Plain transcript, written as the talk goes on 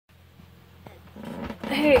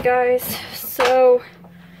Hey guys, so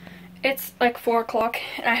it's like 4 o'clock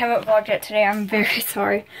and I haven't vlogged yet today. I'm very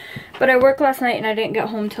sorry, but I worked last night and I didn't get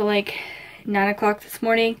home till like 9 o'clock this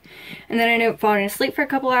morning, and then I ended up falling asleep for a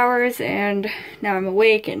couple hours, and now I'm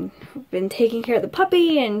awake and been taking care of the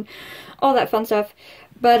puppy and all that fun stuff.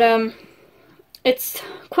 But it's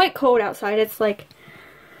quite cold outside. It's like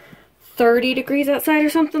 30 degrees outside or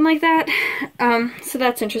something like that. So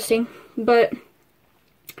that's interesting. But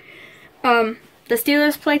the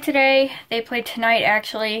Steelers play today. They play tonight,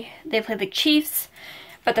 actually. They play the Chiefs,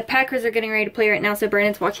 but the Packers are getting ready to play right now, so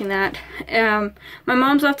Brandon's watching that. My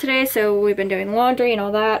mom's off today, so we've been doing laundry and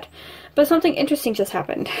all that. But something interesting just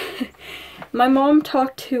happened. My mom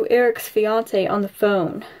talked to Eric's fiance on the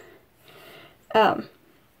phone.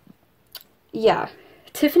 Yeah.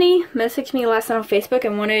 Tiffany messaged me last night on Facebook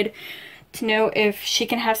and wanted to know if she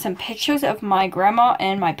can have some pictures of my grandma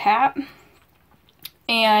and my pap.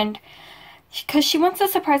 And because she wants to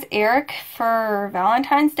surprise Eric for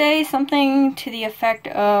Valentine's Day, something to the effect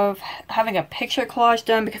of having a picture collage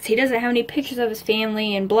done because he doesn't have any pictures of his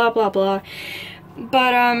family and blah blah blah.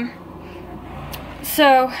 But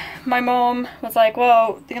so my mom was like,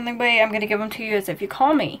 well, the only way I'm going to give them to you is if you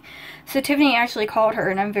call me. So Tiffany actually called her,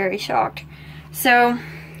 and I'm very shocked. So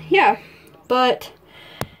yeah, but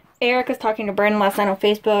Eric was talking to Brandon last night on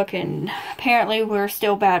Facebook, and apparently we're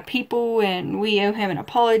still bad people and we owe him an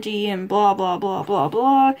apology and blah blah blah blah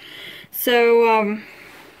blah. So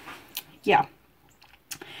yeah,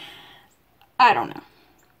 I don't know,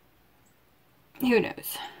 who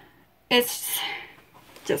knows, it's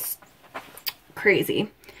just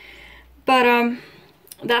crazy. But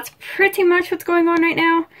that's pretty much what's going on right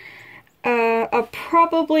now. I'll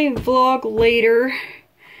probably vlog later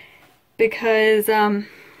because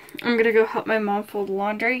I'm gonna go help my mom fold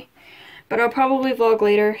laundry, but I'll probably vlog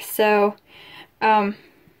later. So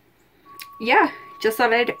yeah, just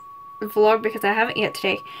thought I'd vlog because I haven't yet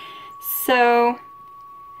today. So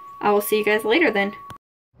I will see you guys later then.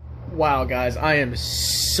 Wow guys, I am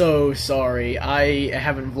so sorry. I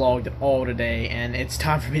haven't vlogged at all today, and it's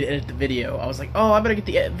time for me to edit the video. I was like, oh, I better get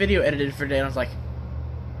the video edited for today, and I was like,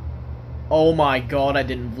 oh my god, I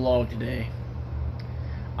didn't vlog today.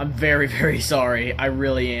 I'm very, very sorry. I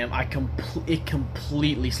really am. It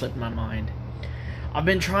completely slipped my mind. I've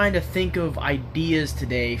been trying to think of ideas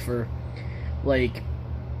today for, like,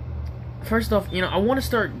 first off, you know, I want to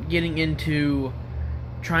start getting into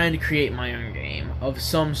trying to create my own game of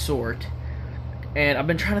some sort. And I've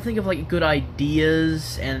been trying to think of, like, good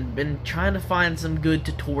ideas and been trying to find some good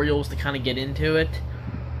tutorials to kind of get into it.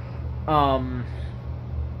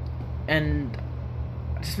 And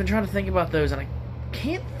I've just been trying to think about those, and I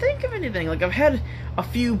can't think of anything. Like, I've had a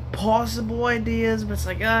few possible ideas, but it's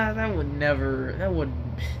like,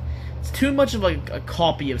 it's too much of like a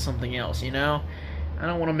copy of something else, you know? I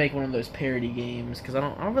don't want to make one of those parody games, because I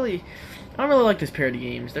don't really like those parody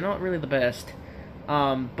games. They're not really the best.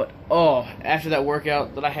 But oh, after that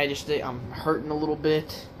workout that I had yesterday, I'm hurting a little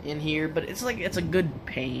bit in here, but it's like, it's a good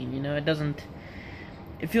pain, you know?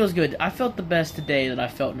 It feels good. I felt the best today that I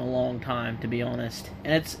felt in a long time, to be honest.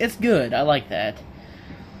 And it's good. I like that.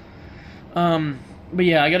 But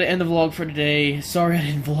yeah, I gotta end the vlog for today. Sorry I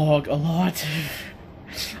didn't vlog a lot.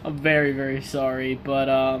 I'm very, very sorry. But,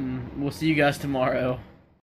 we'll see you guys tomorrow.